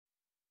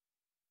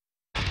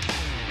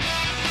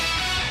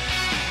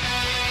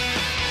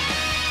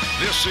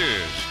This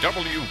is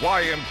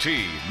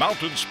WYMT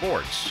Mountain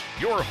Sports,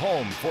 your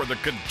home for the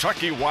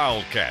Kentucky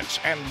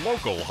Wildcats and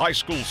local high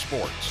school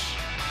sports.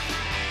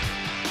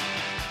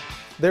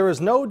 There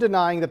is no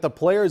denying that the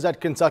players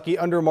at Kentucky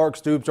under Mark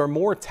Stoops are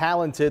more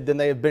talented than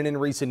they have been in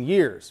recent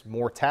years.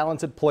 More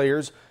talented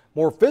players,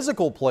 more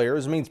physical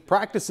players means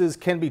practices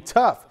can be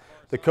tough.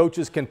 The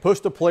coaches can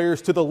push the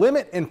players to the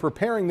limit in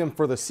preparing them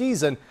for the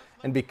season.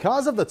 And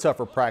because of the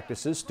tougher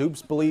practices,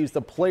 Stoops believes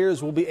the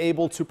players will be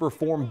able to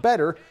perform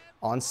better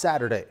on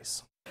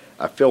Saturdays.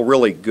 I feel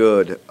really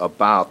good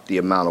about the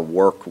amount of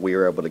work we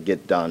were able to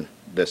get done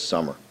this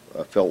summer.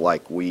 I felt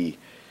like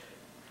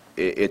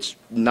it's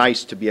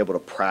nice to be able to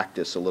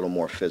practice a little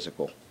more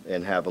physical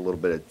and have a little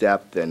bit of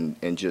depth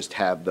and just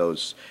have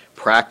those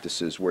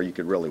practices where you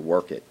could really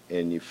work it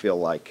and you feel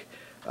like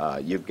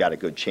you've got a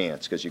good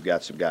chance because you've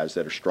got some guys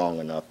that are strong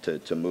enough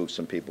to move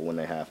some people when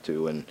they have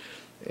to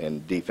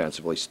and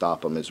defensively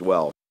stop them as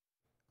well.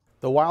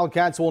 The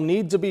Wildcats will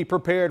need to be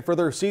prepared for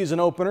their season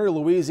opener.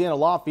 Louisiana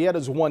Lafayette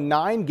has won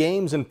 9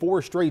 games in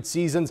 4 straight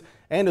seasons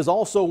and has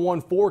also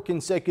won 4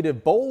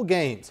 consecutive bowl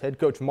games. Head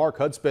coach Mark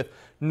Hudspeth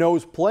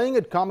knows playing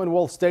at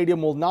Commonwealth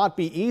Stadium will not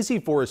be easy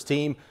for his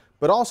team,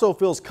 but also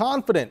feels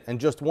confident and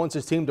just wants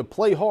his team to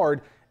play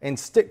hard and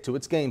stick to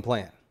its game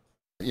plan.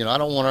 You know, I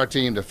don't want our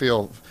team to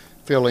feel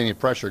any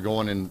pressure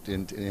going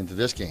into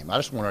this game. I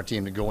just want our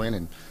team to go in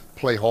and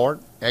play hard,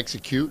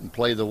 execute, and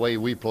play the way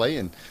we play.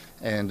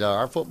 And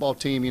our football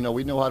team, you know,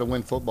 we know how to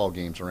win football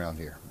games around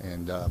here.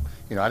 And,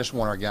 you know, I just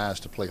want our guys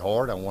to play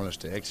hard. I want us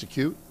to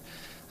execute,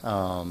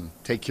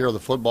 take care of the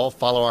football,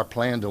 follow our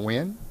plan to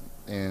win.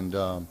 And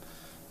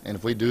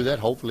if we do that,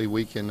 hopefully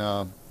we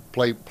can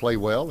play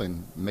well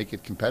and make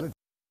it competitive.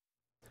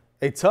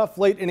 A tough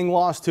late-inning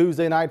loss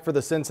Tuesday night for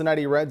the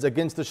Cincinnati Reds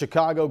against the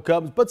Chicago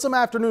Cubs, but some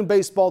afternoon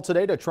baseball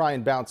today to try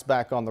and bounce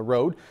back on the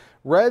road.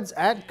 Reds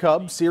at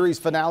Cubs series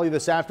finale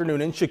this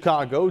afternoon in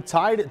Chicago,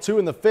 tied at 2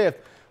 in the 5th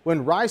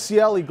when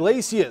Raisel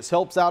Iglesias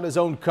helps out his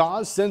own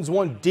cause, sends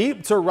one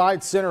deep to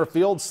right center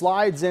field,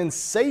 slides in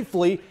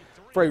safely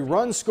for a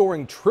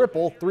run-scoring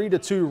triple,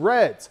 3-2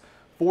 Reds.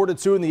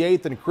 4-2 in the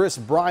 8th, and Chris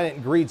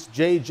Bryant greets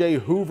J.J.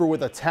 Hoover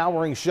with a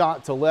towering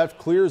shot to left,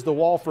 clears the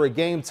wall for a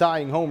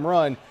game-tying home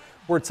run.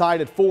 We're tied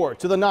at 4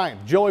 to the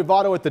 9th. Joey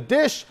Votto at the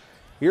dish.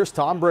 Here's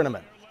Tom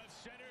Brenneman.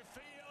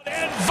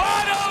 And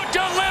Votto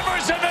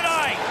delivers in the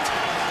ninth.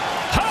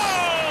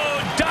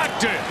 Oh,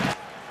 doctor!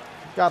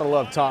 Gotta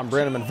love Tom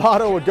Brenneman.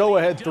 Votto, a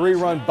go-ahead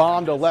 3-run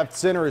bomb to left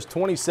center, his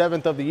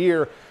 27th of the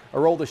year.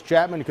 Aroldis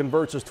Chapman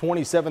converts his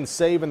 27th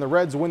save, and the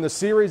Reds win the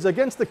series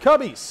against the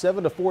Cubbies.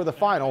 7-4 the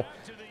final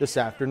this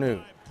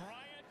afternoon.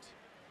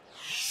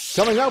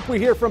 Coming up, we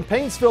hear from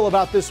Paintsville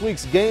about this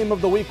week's game of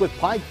the week with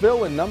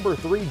Pikeville, and number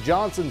 3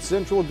 Johnson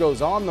Central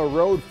goes on the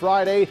road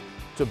Friday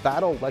to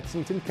battle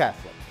Lexington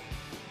Catholic.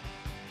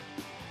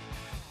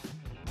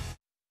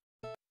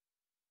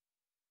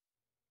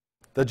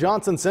 The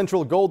Johnson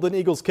Central Golden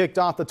Eagles kicked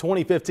off the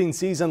 2015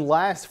 season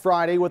last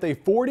Friday with a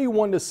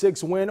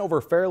 41-6 win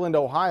over Fairland,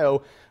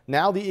 Ohio.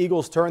 Now the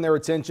Eagles turn their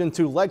attention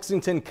to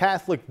Lexington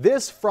Catholic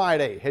this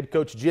Friday. Head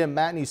coach Jim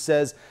Matney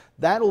says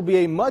that'll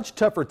be a much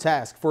tougher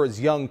task for his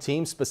young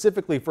team,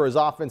 specifically for his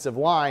offensive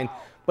line.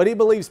 But he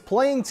believes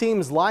playing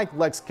teams like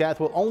Lex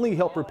Cath will only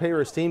help prepare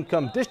his team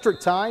come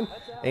district time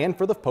and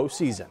for the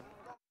postseason.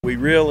 We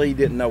really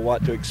didn't know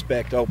what to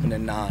expect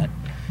opening night.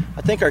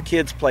 I think our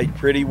kids played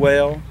pretty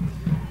well.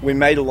 We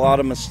made a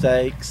lot of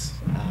mistakes.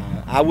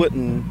 I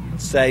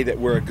wouldn't say that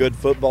we're a good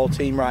football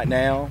team right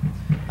now.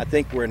 I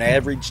think we're an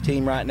average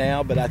team right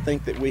now, but I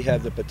think that we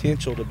have the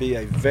potential to be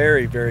a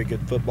very, very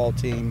good football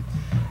team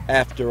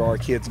after our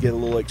kids get a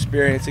little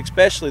experience,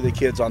 especially the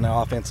kids on the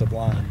offensive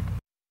line.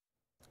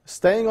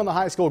 Staying on the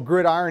high school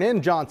gridiron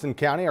in Johnson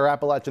County, our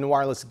Appalachian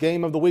Wireless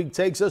Game of the Week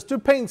takes us to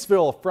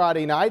Paintsville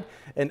Friday night.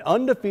 An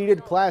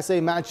undefeated Class A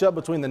matchup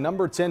between the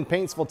number 10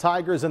 Paintsville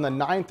Tigers and the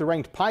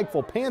 9th-ranked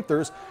Pikeville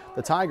Panthers.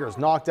 The Tigers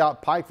knocked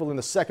out Pikeville in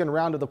the second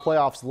round of the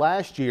playoffs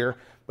last year,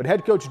 but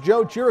head coach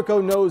Joe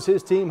Chirico knows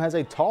his team has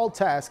a tall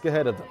task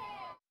ahead of them.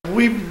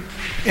 We,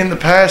 in the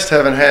past,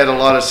 haven't had a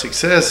lot of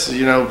success.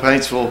 You know,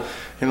 Paintsville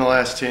in the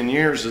last 10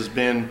 years has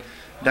been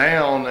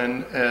down,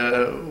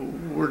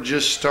 and we're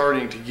just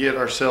starting to get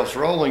ourselves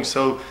rolling.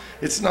 So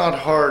it's not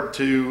hard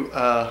to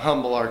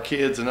humble our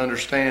kids and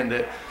understand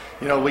that,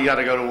 you know, we got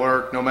to go to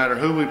work. No matter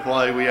who we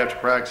play, we have to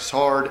practice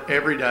hard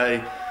every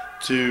day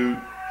to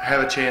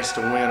have a chance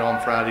to win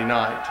on Friday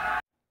night.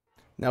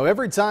 Now,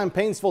 every time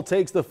Paintsville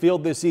takes the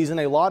field this season,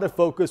 a lot of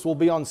focus will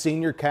be on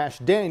senior Cash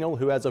Daniel,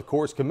 who has, of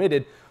course,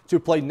 committed to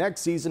play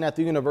next season at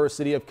the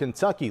University of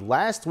Kentucky.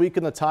 Last week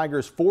in the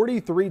Tigers'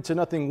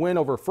 43-0 win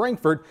over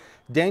Frankfort,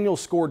 Daniel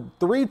scored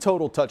 3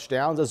 total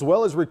touchdowns as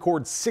well as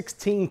recorded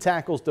 16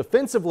 tackles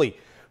defensively.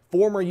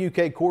 Former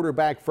UK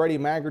quarterback Freddie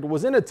Maggard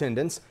was in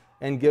attendance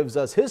and gives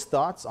us his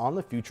thoughts on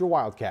the future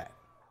Wildcat.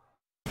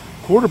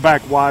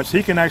 Quarterback-wise,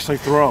 he can actually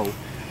throw.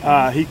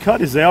 He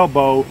cut his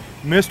elbow,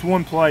 missed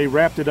one play,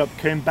 wrapped it up,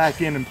 came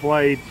back in and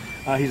played.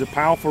 He's a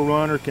powerful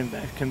runner,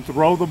 can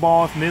throw the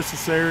ball if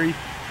necessary.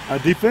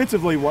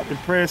 Defensively, what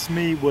impressed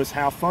me was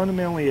how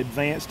fundamentally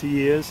advanced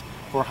he is.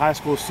 for a high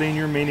school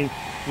senior, meaning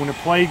when the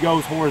play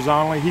goes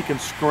horizontally, he can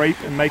scrape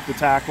and make the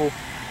tackle.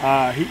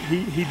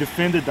 He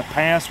defended the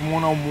pass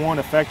one-on-one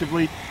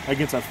effectively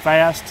against a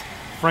fast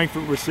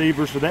Frankfurt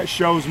receiver, so that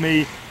shows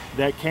me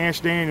that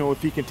Cash Daniel,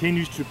 if he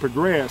continues to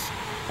progress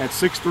at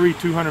 6'3",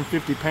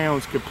 250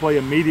 pounds, could play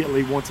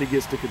immediately once he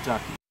gets to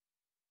Kentucky.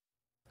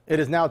 It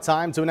is now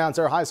time to announce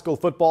our high school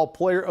football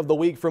player of the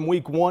week from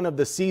week 1 of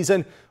the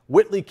season.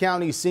 Whitley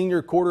County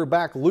senior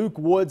quarterback Luke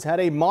Woods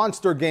had a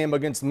monster game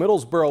against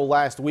Middlesboro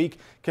last week,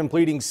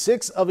 completing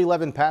 6 of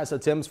 11 pass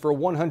attempts for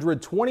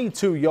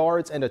 122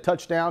 yards and a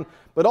touchdown,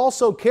 but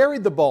also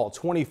carried the ball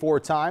 24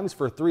 times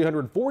for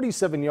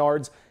 347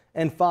 yards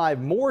and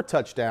 5 more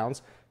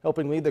touchdowns,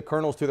 helping lead the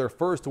Colonels to their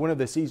first win of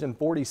the season,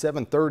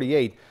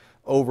 47-38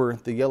 over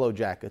the Yellow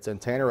Jackets. And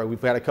Tanner,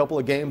 we've had a couple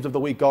of games of the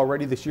week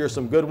already this year,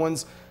 some good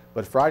ones.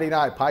 But Friday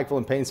night, Pikeville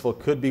and Paintsville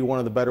could be one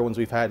of the better ones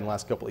we've had in the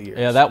last couple of years.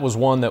 Yeah, that was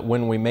one that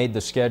when we made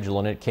the schedule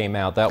and it came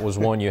out, that was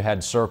one you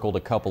had circled a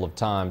couple of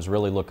times,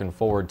 really looking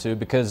forward to.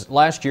 Because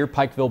last year,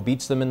 Pikeville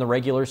beats them in the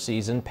regular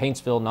season.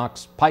 Paintsville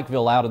knocks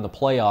Pikeville out in the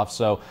playoffs,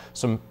 so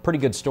some pretty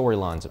good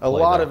storylines at play. A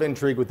lot of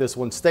intrigue with this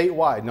one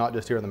statewide, not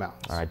just here in the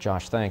mountains. All right,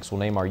 Josh, thanks. We'll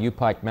name our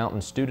UPike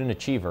Mountain Student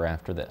Achiever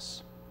after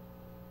this.